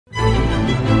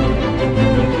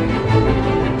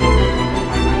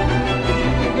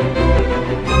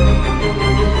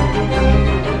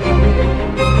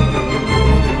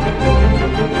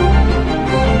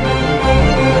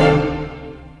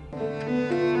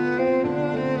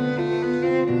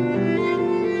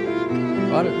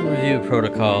audit and review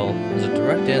protocol is a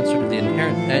direct answer to the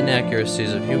inherent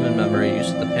inaccuracies of human memory. Use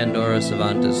of the Pandora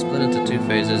Savant is split into two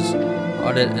phases,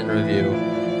 audit and review.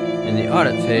 In the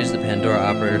audit phase, the Pandora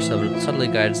operator subtly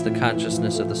guides the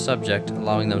consciousness of the subject,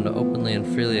 allowing them to openly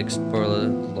and freely explore the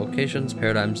locations,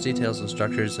 paradigms, details, and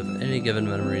structures of any given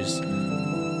memories.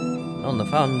 On the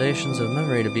foundations of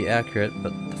memory to be accurate,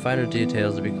 but the finer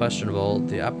details to be questionable,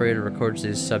 the operator records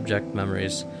these subject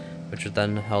memories, which are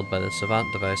then held by the Savant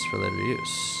device for later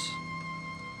use.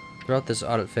 Throughout this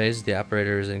audit phase, the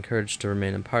operator is encouraged to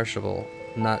remain impartial,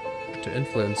 not to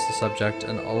influence the subject,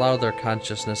 and allow their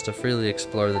consciousness to freely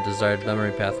explore the desired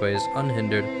memory pathways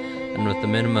unhindered and with the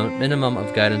minimum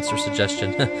of guidance or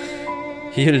suggestion.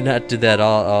 You did not do that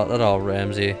at all,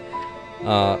 Ramsey.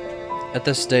 At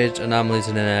this stage, anomalies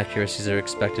and inaccuracies are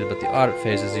expected, but the audit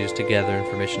phase is used to gather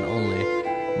information only.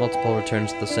 Multiple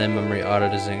returns to the same memory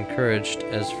audit is encouraged,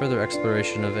 as further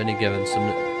exploration of any given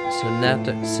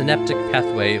synaptic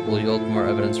pathway will yield more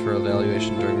evidence for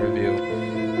evaluation during review.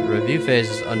 The review phase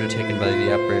is undertaken by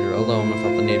the operator alone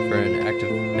without the need for an active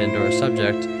Pandora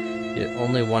subject, yet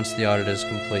only once the audit is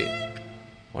complete.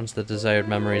 Once the desired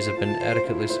memories have been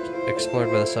adequately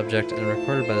explored by the subject and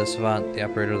recorded by the Savant, the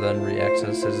operator then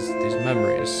re-accesses these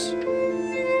memories.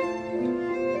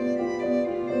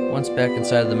 Once back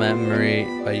inside the memory,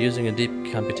 by using a deep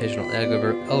computational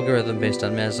algorithm based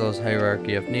on Maslow's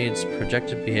hierarchy of needs,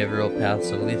 projected behavioral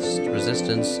paths of least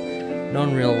resistance,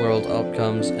 known real-world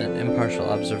outcomes, and impartial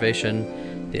observation,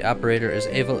 the operator is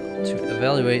able to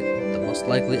evaluate the most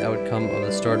likely outcome of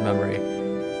the stored memory.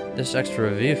 This extra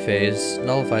review phase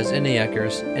nullifies any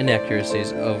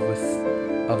inaccuracies of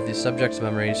the subject's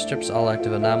memory, strips all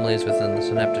active anomalies within the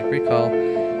synaptic recall,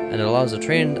 and it allows a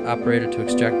trained operator to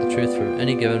extract the truth from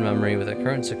any given memory with a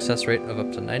current success rate of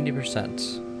up to 90%.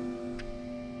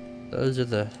 Those are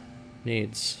the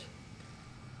needs.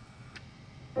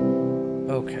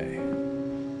 Okay.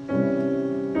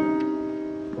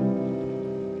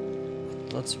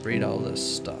 Let's read all this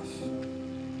stuff.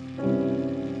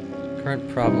 Current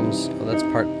problems. Oh, that's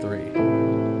part 3.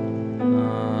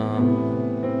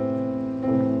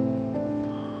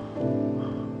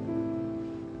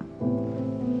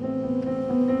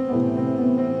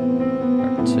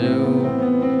 Part 2.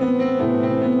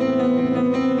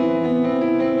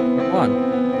 Part 1.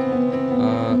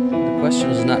 The question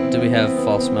is not do we have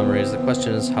false memories. The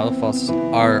question is how false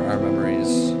are our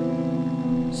memories,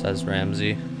 says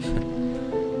Ramsey.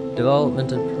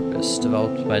 Development and Purpose,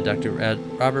 developed by Dr.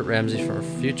 Robert Ramsey for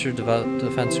Future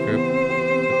Defense Group.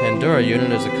 The Pandora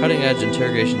unit is a cutting-edge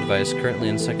interrogation device currently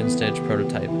in second stage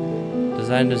prototype.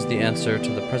 Designed as the answer to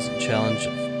the present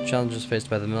challenges faced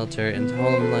by the military and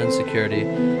homeland security,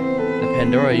 the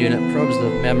Pandora unit probes the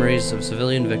memories of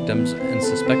civilian victims and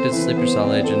suspected sleeper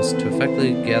cell agents to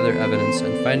effectively gather evidence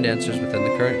and find answers within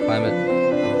the current climate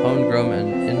of homegrown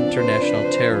and international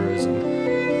terrorism.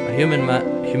 A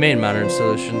humane modern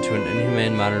solution to an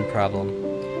inhumane modern problem.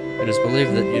 It is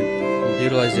believed that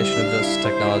utilization of this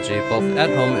technology, both at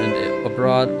home and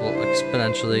abroad, will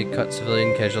exponentially cut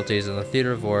civilian casualties in the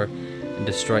theater of war and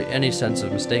destroy any sense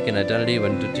of mistaken identity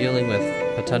when dealing with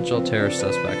potential terrorist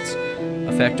suspects,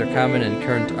 a factor common in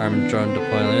current armed drone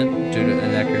deployment due to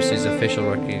inaccuracies of facial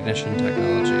recognition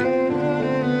technology.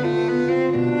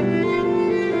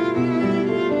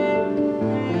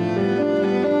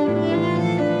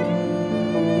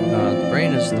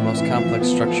 The most complex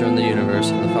structure in the universe,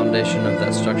 and the foundation of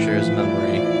that structure is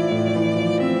memory.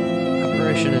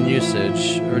 Operation and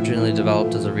usage. Originally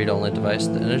developed as a read-only device,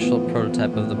 the initial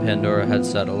prototype of the Pandora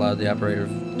headset allowed the operator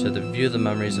to view the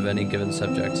memories of any given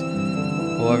subject.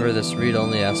 However, this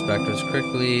read-only aspect was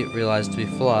quickly realized to be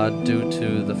flawed due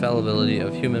to the fallibility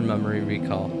of human memory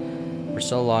recall. For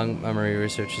so long, memory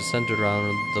research is centered around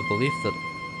the belief that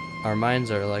our minds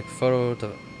are like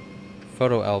photo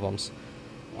albums.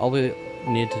 All we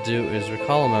need to do is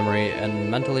recall a memory and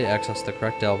mentally access the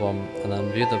correct album and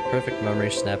then view the perfect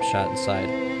memory snapshot inside.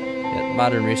 Yet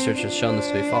modern research has shown this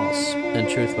to be false. In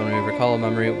truth, when we recall a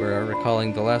memory, we are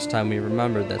recalling the last time we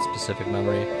remembered that specific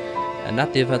memory, and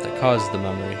not the event that caused the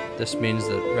memory. This means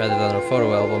that rather than a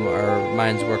photo album, our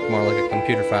minds work more like a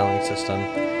computer filing system.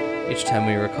 Each time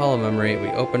we recall a memory, we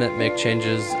open it, make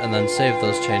changes, and then save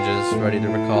those changes, ready to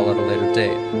recall at a later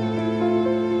date.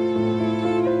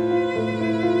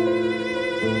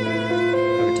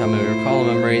 Every time we recall a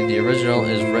memory, the original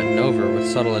is written over with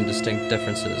subtle and distinct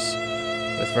differences.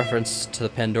 With reference to the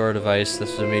Pandora device,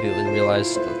 this was immediately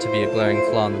realized to be a glaring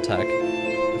flaw in the tech.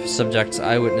 If a subject's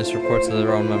eyewitness reports of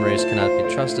their own memories cannot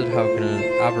be trusted, how can an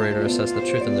operator assess the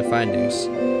truth in their findings?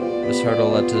 This hurdle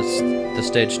led to the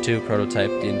Stage 2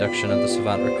 prototype, the induction of the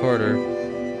Savant recorder.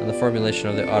 and the formulation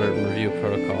of the audit and review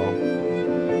protocol.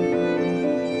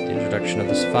 The introduction of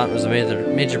the Savant was a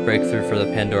major breakthrough for the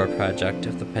Pandora project.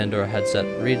 If the Pandora headset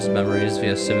reads memories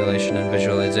via simulation and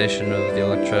visualization of the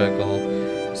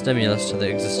electrical stimulus to the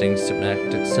existing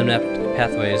synaptic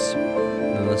pathways,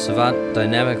 then the Savant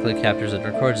dynamically captures and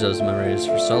records those memories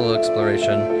for solo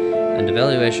exploration and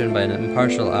evaluation by an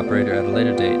impartial operator at a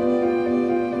later date.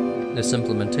 This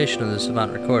implementation of the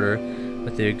Savant recorder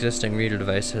with the existing reader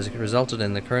device has resulted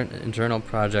in the current internal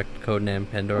project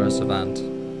codenamed Pandora Savant.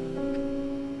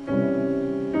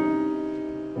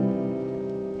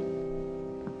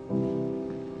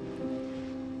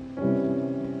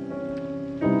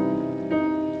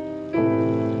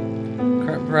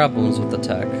 Current problems with the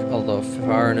tech. Although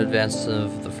far in advance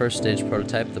of the first stage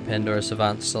prototype, the Pandora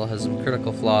Savant still has some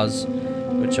critical flaws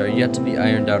which are yet to be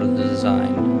ironed out of the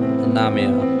design.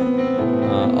 Anomia,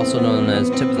 also known as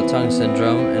tip-of-the-tongue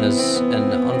syndrome, and is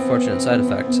an unfortunate side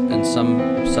effect in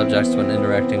some subjects when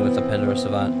interacting with the Pandora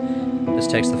Savant. This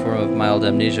takes the form of mild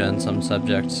amnesia in some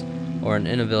subjects, or an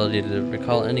inability to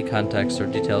recall any context or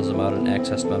details about an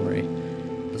accessed memory.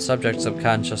 The subject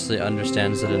subconsciously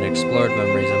understands that an explored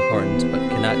memory is important, but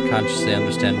cannot consciously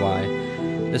understand why.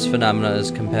 This phenomena is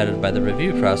combated by the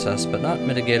review process, but not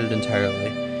mitigated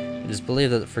entirely. It is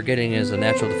believed that forgetting is a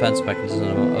natural defense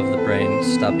mechanism of the brain,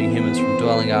 stopping humans from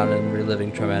dwelling on and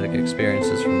reliving traumatic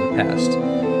experiences from the past.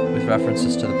 With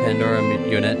references to the Pandora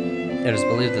unit, it is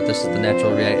believed that this is the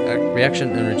natural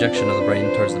reaction and rejection of the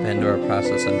brain towards the Pandora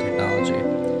process and technology.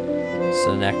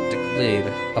 Synaptic lead,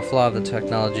 a flaw of the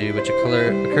technology which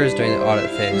occurs during the audit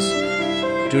phase.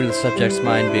 Due to the subject's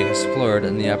mind being explored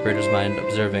and the operator's mind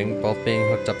observing, both being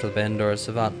hooked up to the Pandora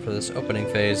Savant for this opening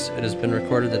phase, it has been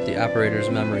recorded that the operator's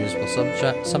memories will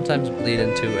sometimes bleed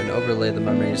into and overlay the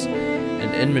memories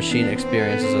and in-machine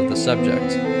experiences of the subject.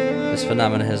 This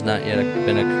phenomenon has not yet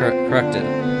been corrected.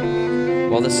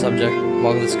 While this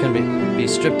can be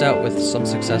stripped out with some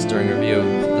success during review,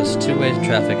 this two-way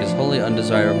traffic is wholly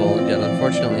undesirable, yet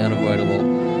unfortunately unavoidable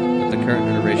with the current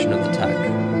iteration of the tech.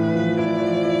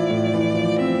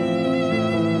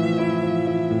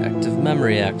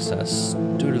 Memory access.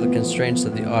 Due to the constraints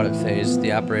of the audit phase,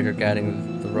 the operator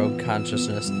guiding the rogue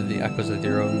consciousness through the echoes of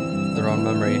their own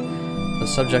memory, the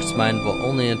subject's mind will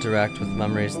only interact with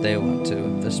memories they want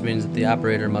to. This means that the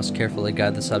operator must carefully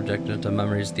guide the subject into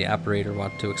memories the operator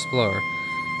wants to explore.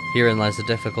 Herein lies the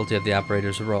difficulty of the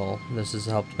operator's role. This is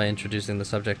helped by introducing the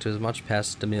subject to as much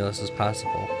past stimulus as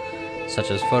possible, such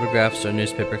as photographs or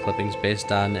newspaper clippings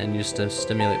based on and used to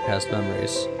stimulate past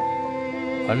memories.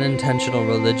 Unintentional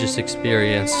religious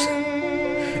experience,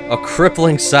 a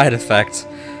crippling side effect,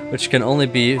 which can only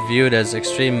be viewed as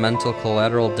extreme mental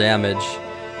collateral damage.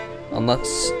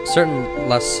 Unless certain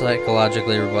less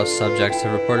psychologically robust subjects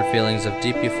have reported feelings of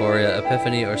deep euphoria,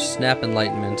 epiphany, or snap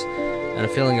enlightenment, and a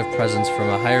feeling of presence from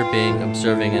a higher being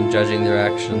observing and judging their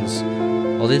actions.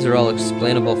 While these are all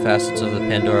explainable facets of the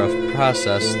Pandora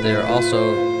process, they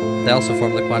also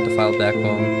form the quantifiable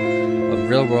backbone of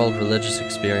real-world religious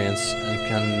experience and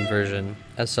conversion.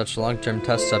 As such, long-term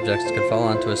test subjects could fall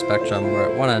onto a spectrum where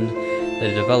at one end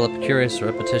they develop curious,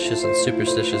 repetitious, and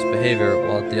superstitious behavior,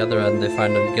 while at the other end they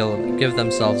find and give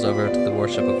themselves over to the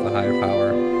worship of a higher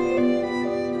power.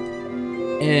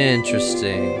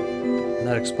 Interesting.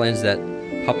 That explains that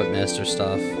puppet master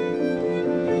stuff.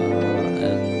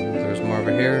 And there's more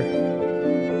over here.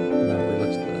 No, we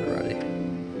looked at that already.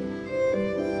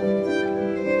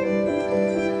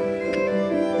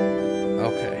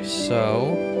 Okay,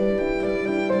 so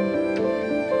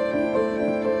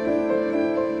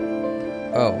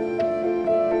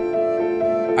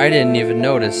I didn't even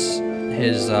notice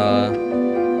his, I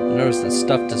noticed that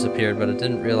stuff disappeared, but I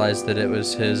didn't realize that it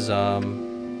was his, that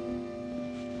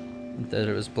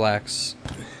it was Black's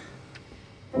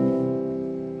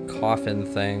coffin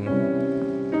thing.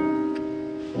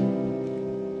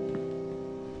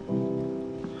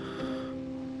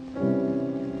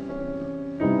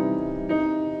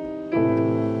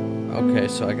 Okay,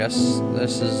 so I guess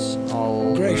this is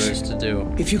all there is to do.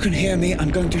 If you can hear me, I'm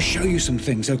going to show you some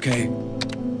things, okay?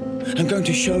 I'm going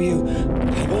to show you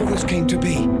how all this came to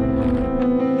be.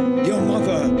 Your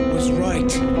mother was right.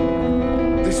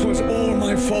 This was all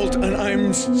my fault, and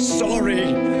I'm sorry.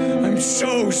 I'm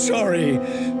so sorry.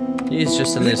 He's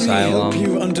just in the asylum. Let me help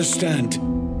you understand.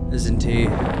 Isn't he?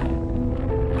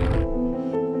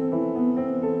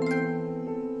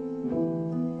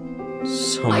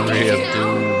 Summary of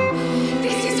doom.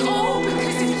 This is all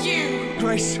because of you.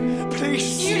 Grace,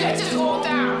 please. You let us all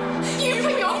down. You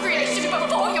put your creation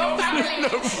before your family. No,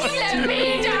 you let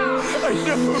me down. I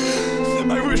know.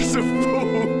 I was a fool.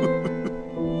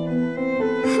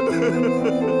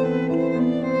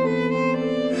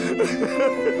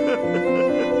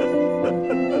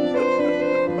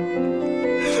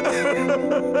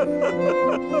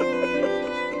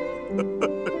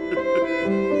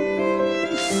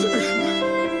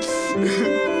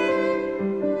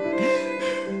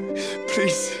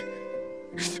 Please,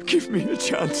 give me a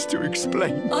chance to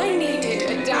explain. I needed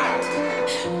a dad.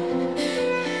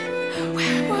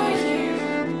 Where were you?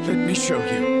 Let me show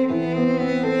you.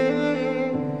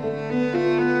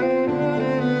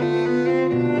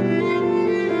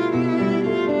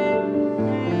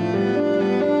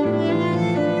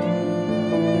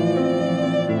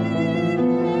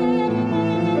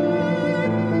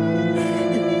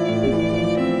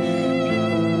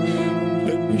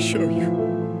 Let me show you.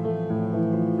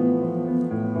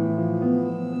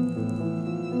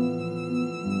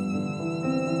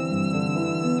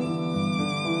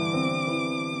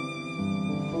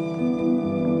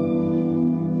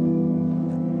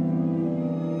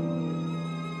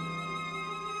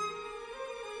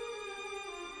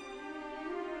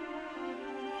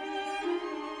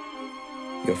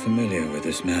 You're familiar with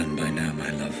this man by now,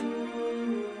 my love.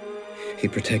 He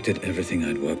protected everything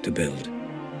I'd worked to build,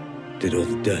 did all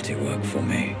the dirty work for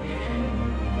me.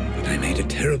 But I made a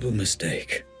terrible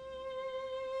mistake.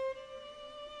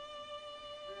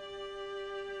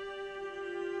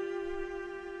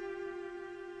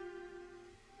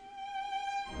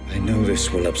 I know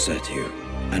this will upset you,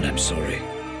 and I'm sorry.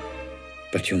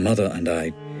 But your mother and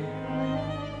I,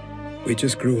 we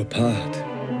just grew apart.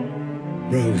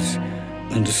 Rose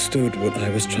understood what I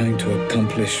was trying to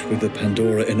accomplish with the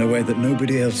Pandora in a way that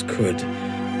nobody else could.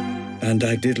 And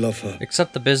I did love her.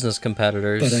 Except the business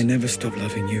competitors. But I never stopped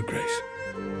loving you, Grace.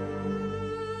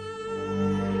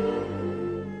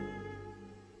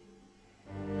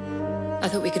 I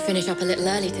thought we could finish up a little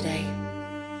early today.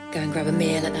 Go and grab a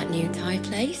meal at that new Thai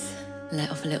place. Let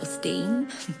off a little steam.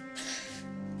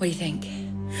 What do you think?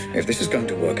 If this is going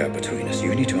to work out between us,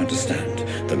 you need to understand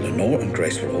that Lenore and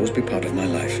Grace will always be part of my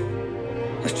life.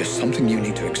 That's just something you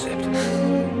need to accept.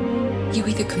 You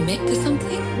either commit to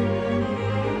something,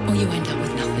 or you end up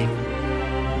with nothing.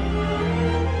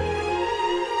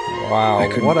 Wow,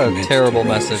 what a terrible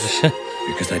message.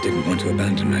 Because I didn't want to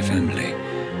abandon my family.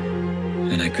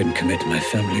 And I couldn't commit to my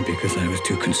family because I was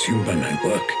too consumed by my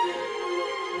work.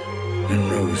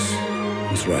 And Rose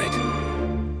was right.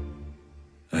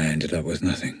 I ended up with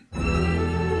nothing.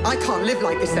 I can't live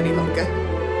like this any longer.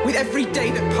 With every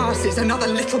day that passes, another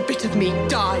little bit of me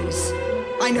dies.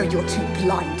 I know you're too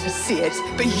blind to see it,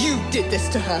 but you did this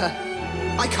to her.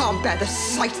 I can't bear the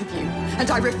sight of you, and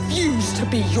I refuse to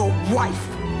be your wife.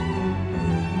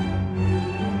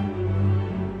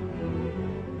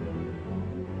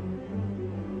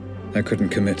 I couldn't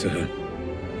commit to her.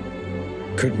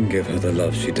 Couldn't give her the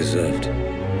love she deserved.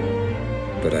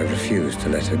 But I refused to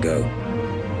let her go.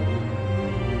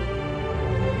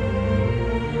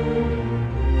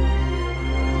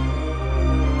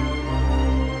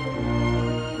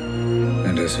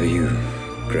 And as for you,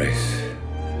 Grace,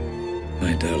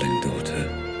 my darling daughter,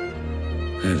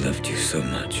 I loved you so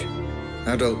much.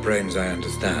 Adult brains I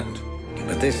understand,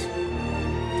 but this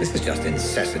is just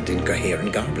incessant,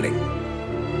 incoherent garbling.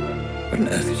 What on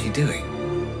earth is she doing?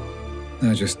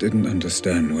 I just didn't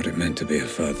understand what it meant to be a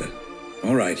father.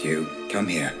 All right, you, come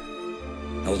here.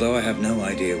 Although I have no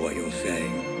idea what you're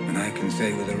saying, and I can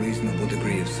say with a reasonable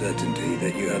degree of certainty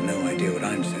that you have no idea what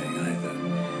I'm saying either.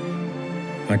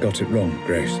 I got it wrong,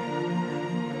 Grace.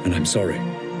 And I'm sorry.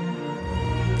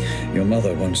 Your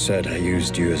mother once said I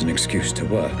used you as an excuse to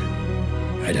work.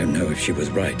 I don't know if she was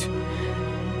right.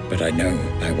 But I know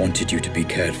I wanted you to be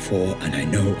cared for, and I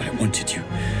know I wanted you.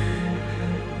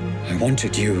 I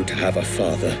wanted you to have a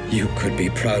father you could be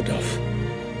proud of.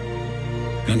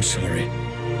 I'm sorry.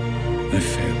 I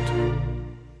failed.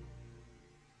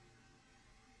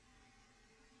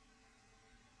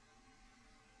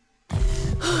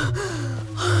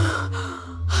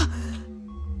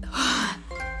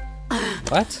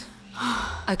 What?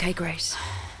 Okay, Grace.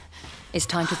 It's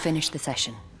time to finish the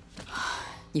session.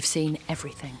 You've seen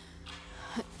everything.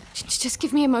 Just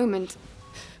give me a moment.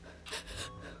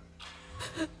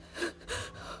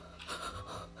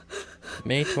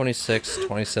 May 26,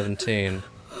 2017.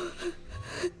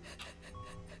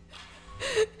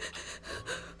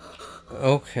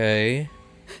 Okay.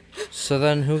 So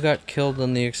then who got killed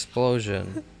in the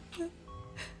explosion?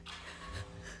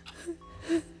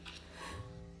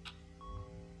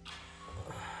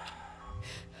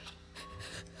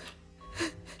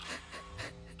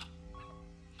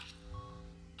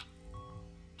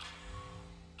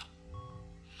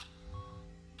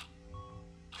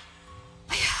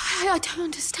 I don't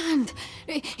understand.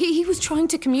 He was trying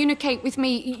to communicate with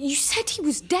me. You said he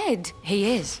was dead.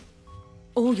 He is.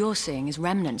 All you're seeing is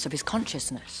remnants of his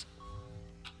consciousness,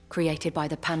 created by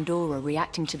the Pandora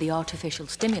reacting to the artificial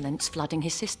stimulants flooding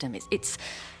his system. It's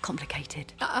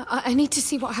complicated. I need to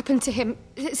see what happened to him.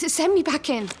 Send me back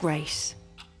in. Grace,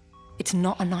 it's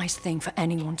not a nice thing for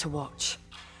anyone to watch,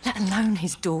 let alone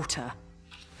his daughter.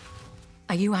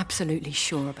 Are you absolutely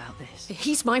sure about this?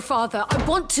 He's my father. I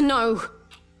want to know.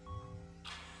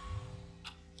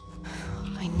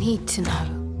 I need to know.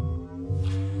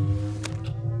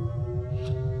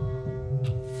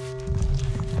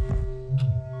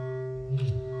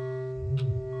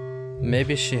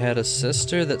 Maybe she had a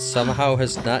sister that somehow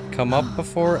has not come up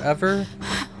before, ever?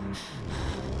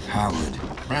 Howard.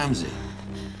 Ramsey.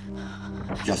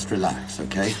 Just relax,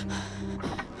 okay?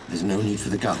 There's no need for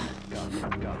the gun.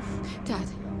 Dad.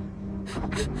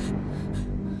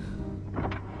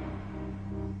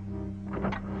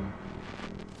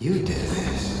 You did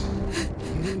this.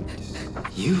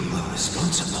 You were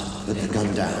responsible. Put the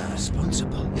gun down.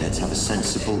 Responsible. Let's have a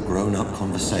sensible, grown-up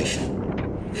conversation.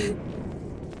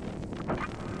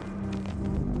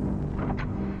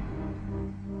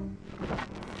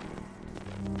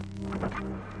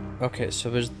 Okay, so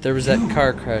there was that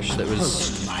car crash that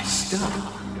was... My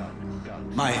stuff,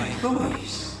 my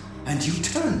employees, and you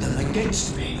turned them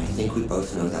against me. I think we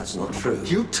both know that's not true.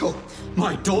 You took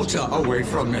my daughter away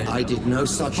from me. I did no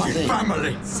such thing. My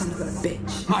family. Son of a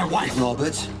bitch. My wife.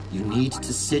 Robert, you need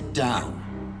to sit down.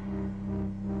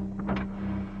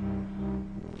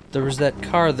 There was that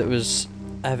car that was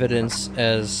evidence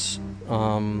as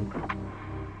one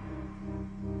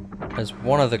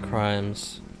of the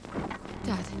crimes.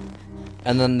 Dad.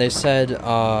 And then they said,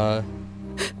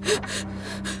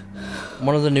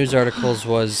 one of the news articles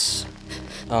was,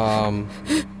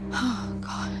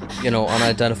 you know,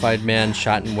 unidentified man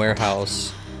shot in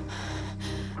warehouse.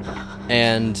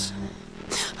 And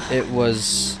it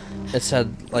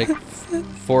said, like,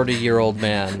 40-year-old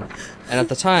man. And at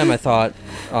the time I thought,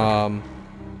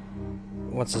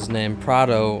 what's his name,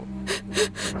 Prado,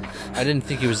 I didn't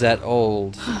think he was that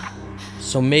old.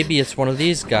 So maybe it's one of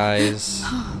these guys.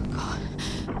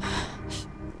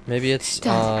 Maybe it's,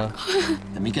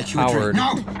 Let me get you Howard.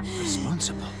 No!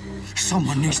 Responsible.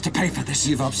 Someone needs to pay for this.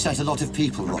 You've upset a lot of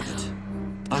people, Robert.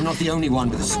 I'm not the only one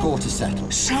with a score to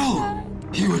settle. So,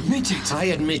 you admit it. I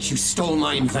admit you stole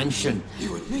my invention.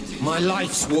 You admit it. My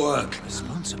life's work.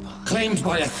 Responsible. Claimed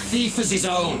by a thief as his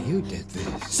own. You did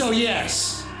this. So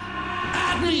yes,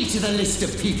 add me to the list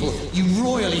of people you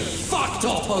royally fucked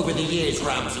off over the years,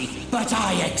 Ramsey. But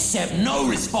I accept no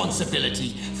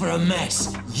responsibility for a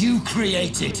mess you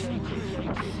created.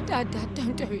 Dad,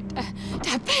 don't do it.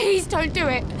 Dad, please don't do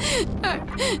it.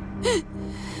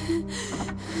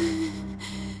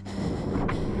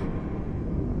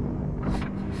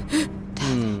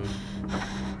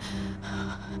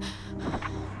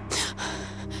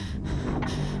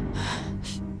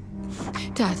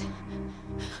 Dad.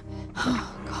 Oh,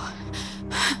 God.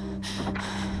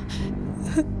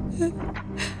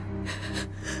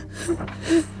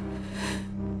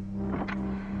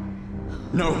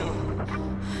 No.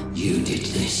 You did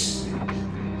this.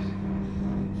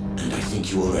 And I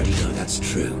think you already know that's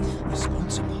true.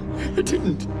 Responsible. It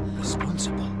didn't.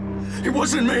 Responsible. It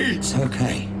wasn't me. It's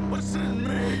okay. It wasn't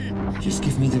me. Just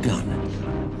give me the gun.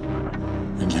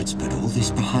 And let's put all this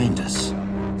behind us.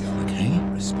 Okay?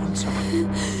 Responsible.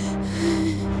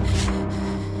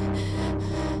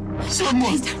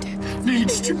 Someone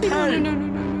needs to pay. No.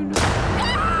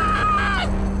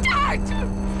 Dad!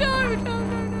 No.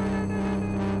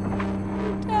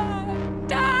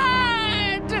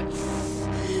 Dad!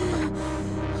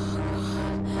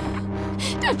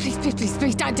 Dad,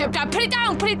 please, Dad, put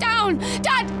it down!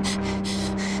 Dad,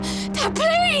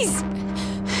 please!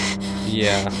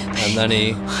 yeah, and then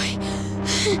he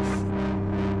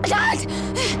Dad!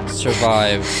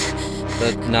 survived,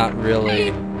 but not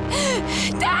really.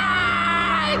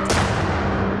 Dad!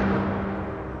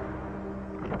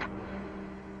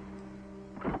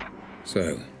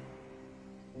 So,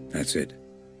 that's it.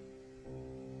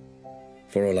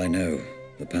 For all I know,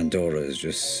 the Pandora is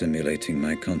just simulating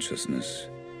my consciousness.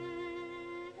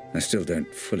 I still don't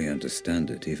fully understand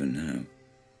it even now.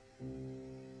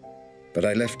 But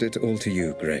I left it all to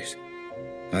you, Grace.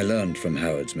 I learned from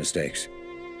Howard's mistakes.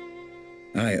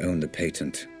 I own the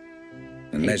patent,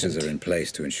 and measures are in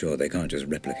place to ensure they can't just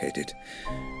replicate it.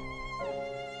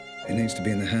 It needs to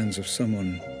be in the hands of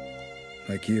someone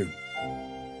like you.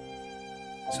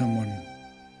 Someone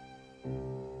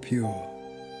pure.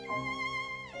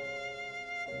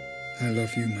 I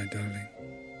love you, my darling.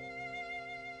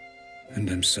 And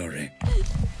I'm sorry.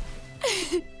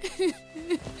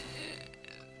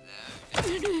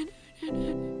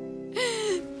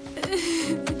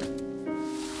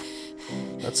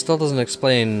 That still doesn't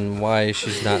explain why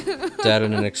she's not dead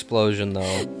in an explosion,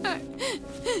 though.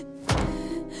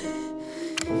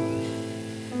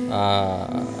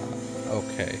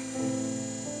 Okay.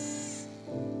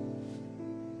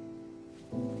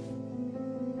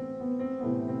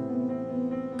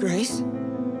 Grace?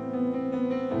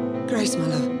 Grace, my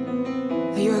love.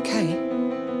 Are you okay?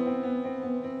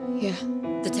 Yeah.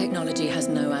 The technology has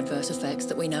no adverse effects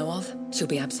that we know of. She'll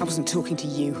be I absent. wasn't talking to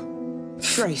you.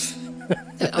 Grace.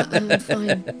 I'm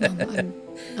fine, Mum.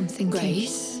 I'm thinking.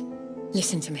 Grace,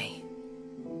 listen to me.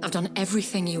 I've done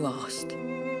everything you asked.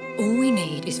 All we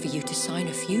need is for you to sign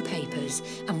a few papers,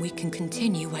 and we can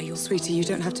continue where you're... Sweetie, you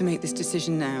don't have to make this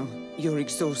decision now. You're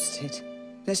exhausted.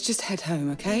 Let's just head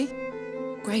home, okay?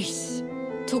 Grace,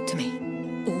 talk to me.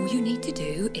 All you need to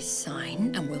do is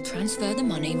sign, and we'll transfer the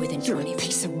money within You're 20 a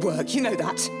piece of work, you know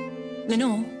that.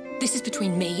 Lenore, this is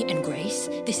between me and Grace.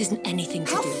 This isn't anything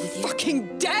to How do with you.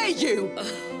 fucking dare you!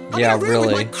 I'm Yeah, in a room with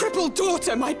really. my crippled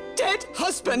daughter, my dead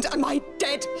husband, and my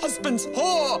dead husband's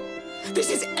whore! This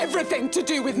is everything to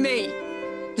do with me!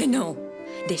 Lenore,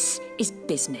 this is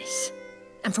business.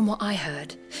 And from what I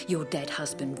heard, your dead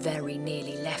husband very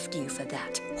nearly left you for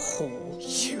that whore.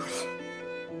 You...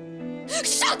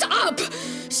 Shut up!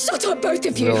 Shut up, both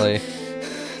of you! Really?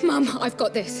 Mum, I've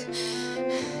got this.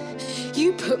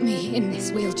 You put me in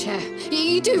this wheelchair.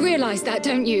 You do realise that,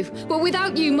 don't you? Well,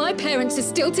 without you, my parents are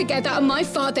still together and my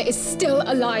father is still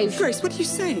alive. Grace, what are you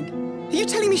saying? Are you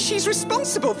telling me she's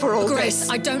responsible for all Grace, this?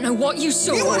 I don't know what you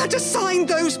saw. You want her to sign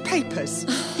those papers?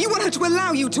 You want her to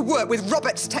allow you to work with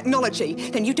Robert's technology?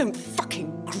 Then you don't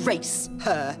fucking grace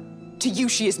her. To you,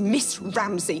 she is Miss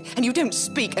Ramsey, and you don't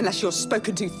speak unless you're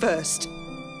spoken to first.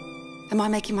 Am I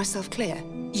making myself clear?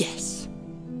 Yes.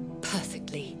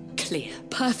 Perfectly clear.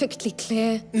 Perfectly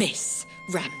clear. Miss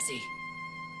Ramsey.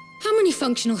 How many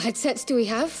functional headsets do we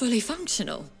have? Fully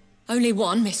functional. Only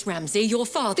one, Miss Ramsey, your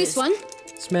father's. This one?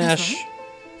 Smash.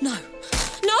 No.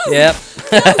 No! Yep.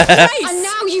 No, Grace! And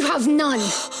now you have none.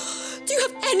 Do you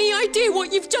have any idea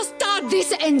what you've just done?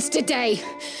 This ends today.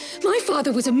 My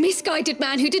father was a misguided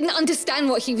man who didn't understand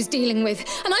what he was dealing with,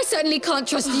 and I certainly can't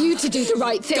trust you to do the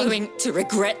right thing. Going to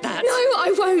regret that. No,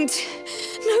 I won't.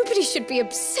 Nobody should be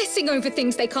obsessing over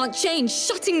things they can't change,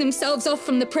 shutting themselves off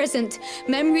from the present.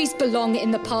 Memories belong in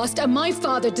the past, and my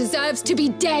father deserves to be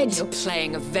dead. You're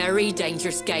playing a very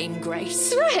dangerous game,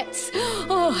 Grace. Threats?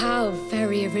 Oh, how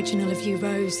very original of you,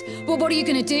 Rose. Well, what are you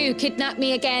going to do? Kidnap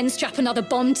me again? Strap another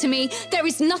bomb to me? There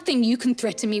is nothing you can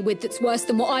threaten me with that's worse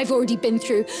than what I've already been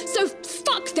through. So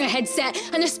fuck the headset,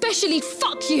 and especially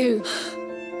fuck you.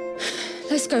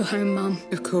 Let's go home, Mum.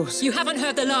 Of course. You haven't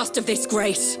heard the last of this,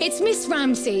 Grace. It's Miss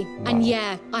Ramsey, and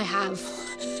yeah, I have.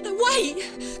 No, wait!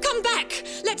 Come back!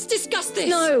 Let's discuss this!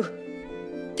 No.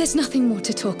 There's nothing more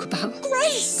to talk about.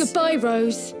 Grace! Goodbye,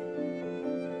 Rose.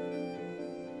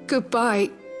 Goodbye,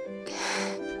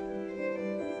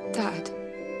 Dad.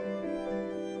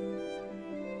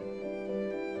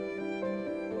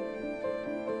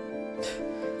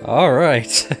 All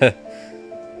right.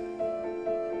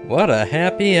 What a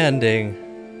happy ending.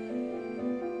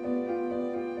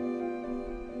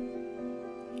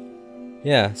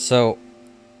 Yeah, so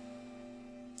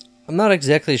I'm not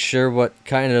exactly sure what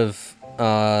kind of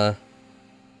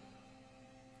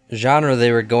genre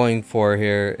they were going for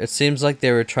here. It seems like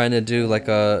they were trying to do like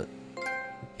a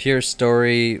pure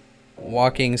story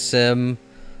walking sim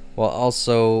while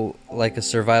also like a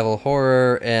survival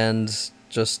horror and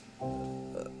just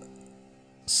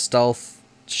stealth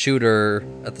shooter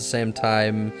at the same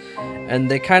time, and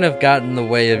they kind of got in the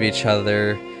way of each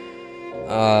other,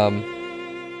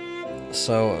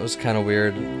 so it was kind of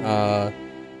weird.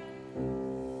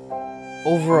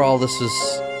 Overall, this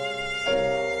was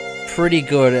pretty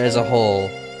good as a whole.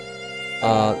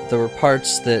 There were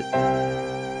parts that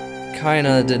kind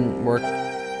of didn't work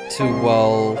too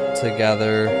well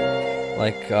together,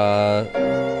 like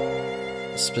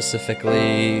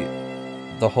specifically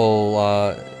the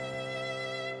whole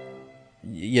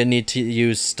you need to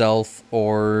use stealth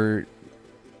or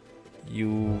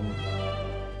you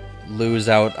lose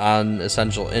out on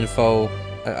essential info.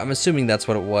 I'm assuming that's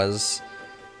what it was,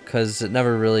 because it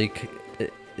never really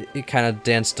it kind of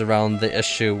danced around the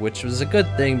issue, which was a good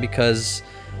thing, because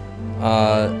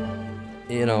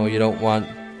you know, you don't want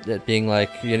it being like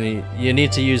you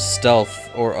need to use stealth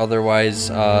or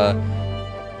otherwise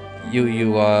you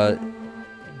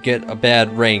get a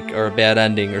bad rank or a bad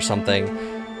ending or something.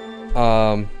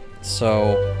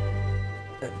 So,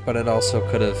 but it also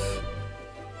could have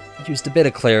used a bit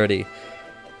of clarity.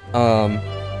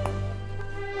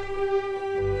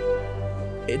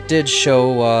 it did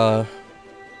show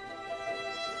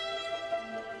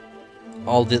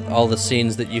all the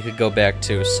scenes that you could go back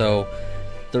to, so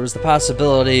there was the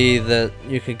possibility that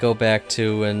you could go back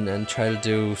to and try to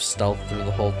do stealth through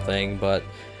the whole thing, but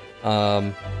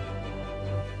I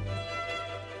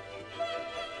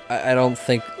don't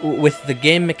think, with the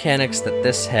game mechanics that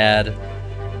this had,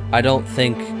 I don't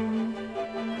think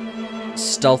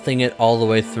stealthing it all the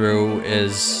way through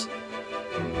is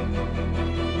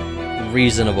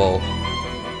reasonable.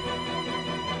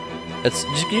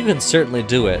 You can certainly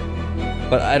do it,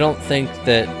 but I don't think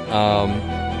that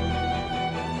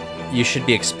you should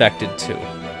be expected to.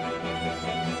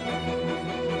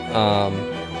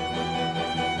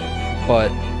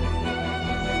 But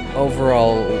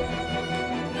overall,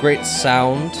 great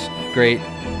sound, great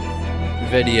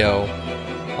video.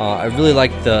 I really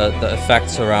like the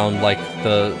effects around like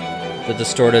the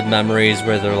distorted memories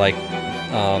where they're like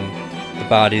the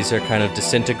bodies are kind of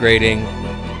disintegrating,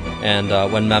 and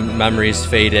when memories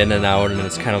fade in and out, and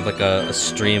it's kind of like a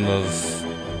stream of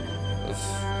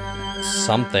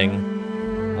something,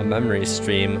 a memory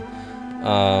stream.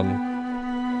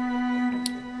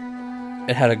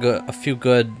 It had a few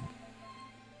good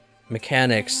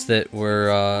mechanics that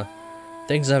were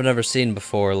things I've never seen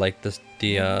before, like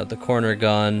the corner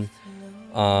gun.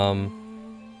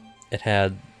 It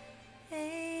had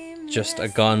just a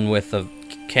gun with a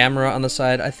camera on the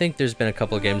side. I think there's been a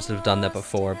couple of games that have done that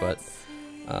before, but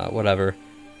whatever.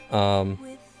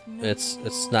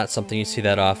 It's not something you see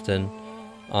that often.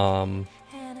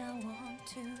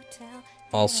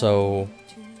 Also,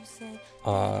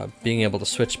 being able to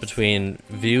switch between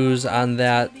views on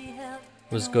that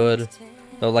was good.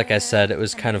 Though, like I said, it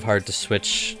was kind of hard to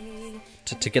switch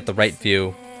to get the right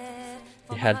view.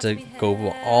 You had to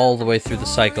go all the way through the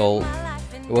cycle.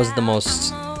 It wasn't the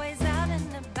most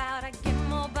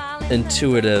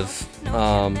intuitive.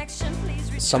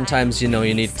 Sometimes, you know,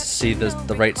 you need to see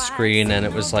the right screen, and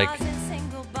it was like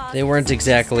they weren't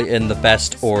exactly in the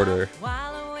best order.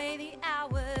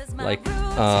 Like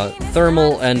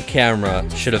thermal and camera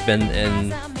should have been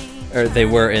in, or they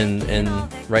were in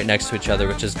right next to each other,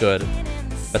 which is good.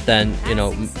 But then, you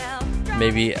know,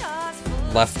 maybe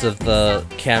left of the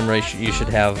camera you should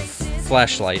have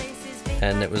flashlight,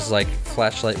 and it was like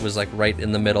flashlight was like right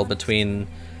in the middle between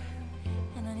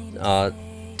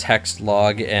text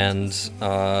log and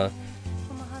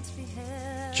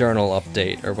journal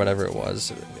update or whatever it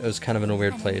was. It was kind of in a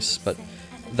weird place, but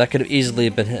that could have easily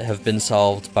have been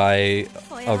solved by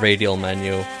a radial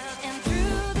menu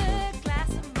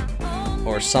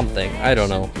or something. I don't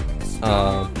know.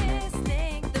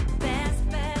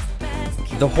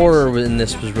 The horror in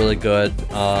this was really good.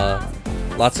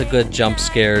 Lots of good jump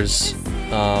scares.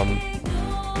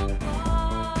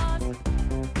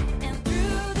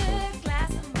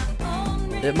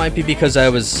 It might be because I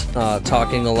was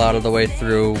talking a lot of the way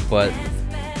through, but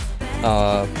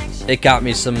it got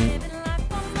me some.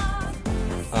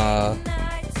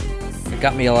 It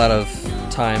got me a lot of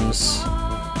times,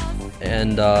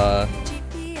 and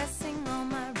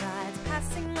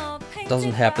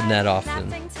doesn't happen that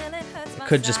often. It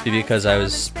could just be because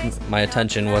my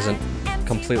attention wasn't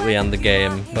completely on the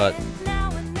game, but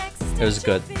it was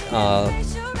good.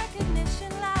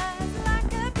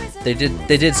 They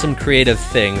did some creative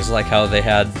things, like how they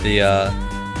had the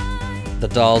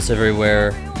dolls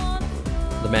everywhere,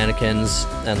 the mannequins,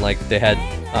 and like they had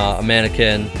a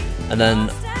mannequin, and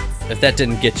then if that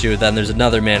didn't get you, then there's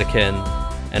another mannequin,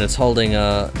 and it's holding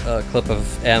a clip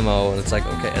of ammo, and it's like,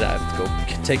 okay, I have to go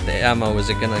take the ammo. Is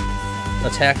it gonna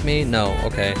attack me? No,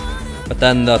 okay. But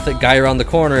then the guy around the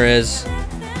corner is,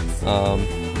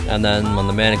 and then when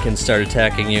the mannequins start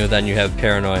attacking you, then you have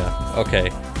paranoia. Okay.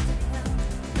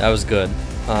 That was good.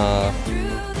 I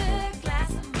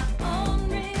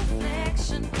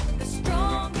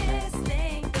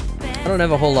don't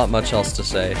have a whole lot much else to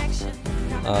say.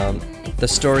 The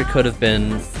story could have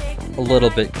been a little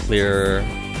bit clearer,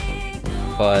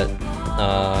 but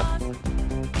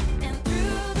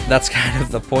that's kind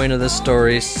of the point of this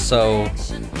story. So,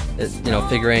 you know,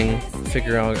 figuring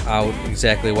out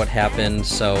exactly what happened.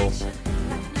 So,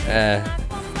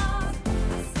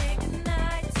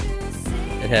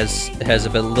 it has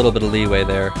a little bit of leeway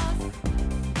there.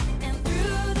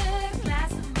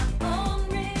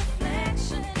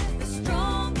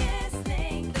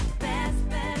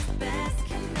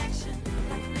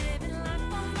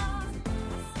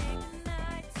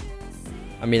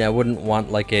 I mean, I wouldn't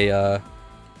want like a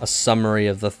summary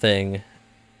of the thing.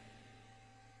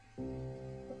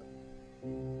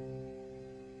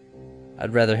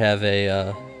 I'd rather have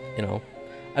a you know,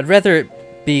 I'd rather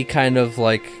it be kind of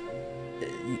like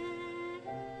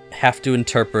have to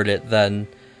interpret it than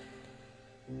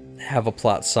have a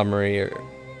plot summary, or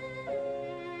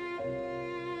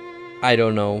I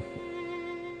don't know,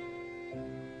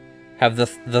 have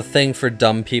the thing for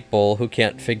dumb people who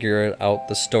can't figure out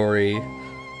the story,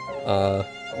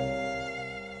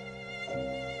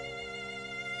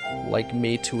 like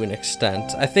me to an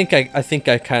extent. I think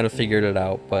I kind of figured it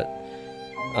out, but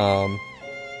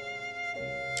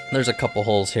there's a couple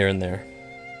holes here and there.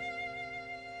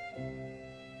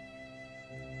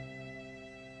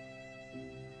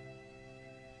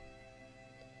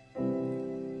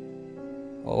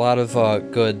 A lot of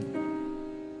good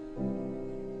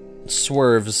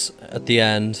swerves at the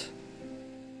end.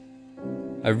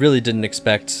 I really didn't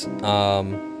expect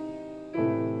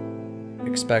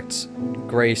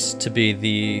Grace to be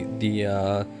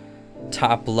the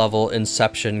top level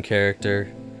Inception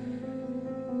character.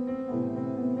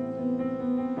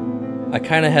 I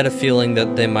kind of had a feeling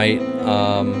that they might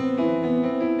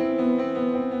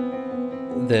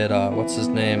what's his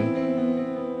name?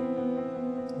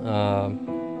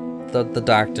 The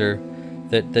doctor,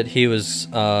 that he was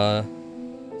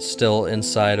still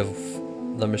inside of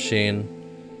the machine,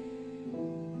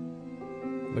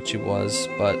 which he was,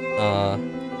 but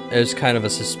it was kind of a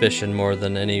suspicion more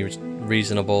than any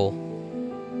reasonable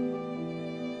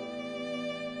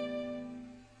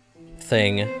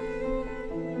thing.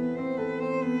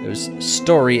 It was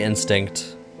story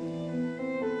instinct.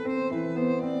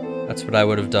 That's what I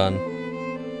would have done.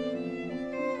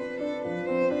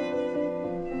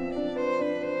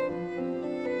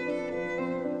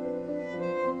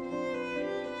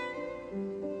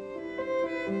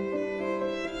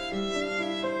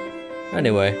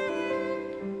 Anyway,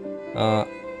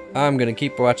 I'm gonna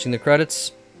keep watching the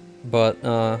credits, but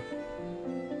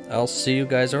I'll see you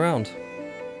guys around.